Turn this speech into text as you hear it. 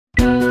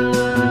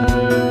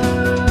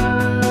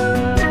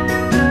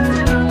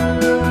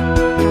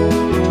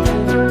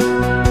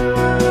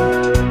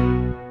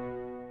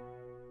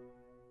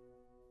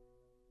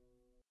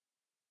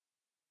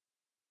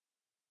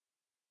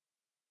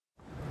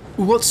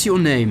What's your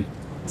name?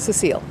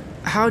 Cecile.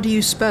 How do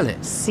you spell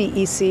it?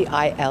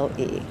 Cecile.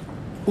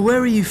 Where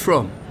are you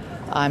from?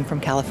 I'm from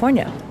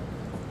California.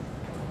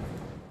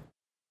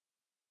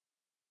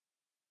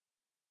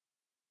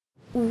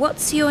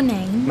 What's your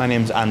name? My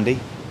name's Andy.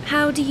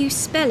 How do you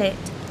spell it?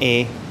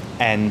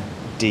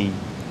 Andy.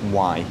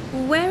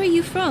 Where are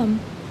you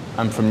from?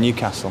 I'm from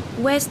Newcastle.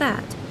 Where's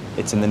that?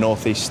 It's in the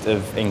northeast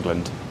of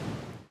England.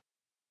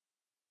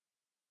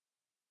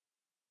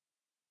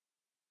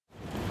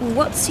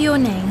 What's your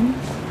name?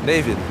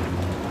 David.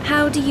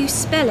 How do you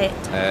spell it?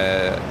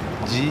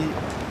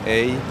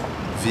 G-A-V-I-G.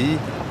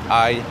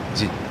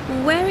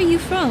 Where are you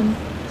from?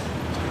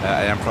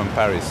 I am from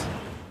Paris.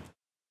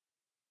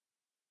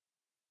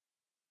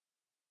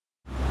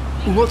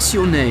 What's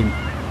your name?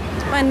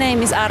 My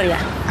name is Arja.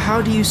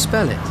 How do you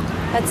spell it?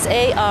 That's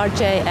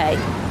A-R-J-A.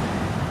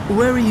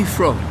 Where are you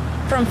from?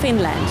 From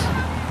Finland.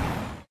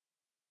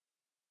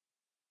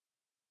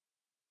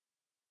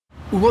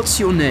 What's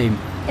your name?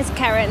 It's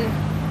Karen.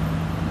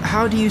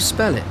 How do you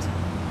spell it?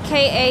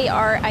 Karin.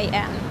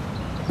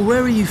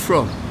 Where are you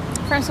from?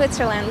 From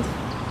Switzerland.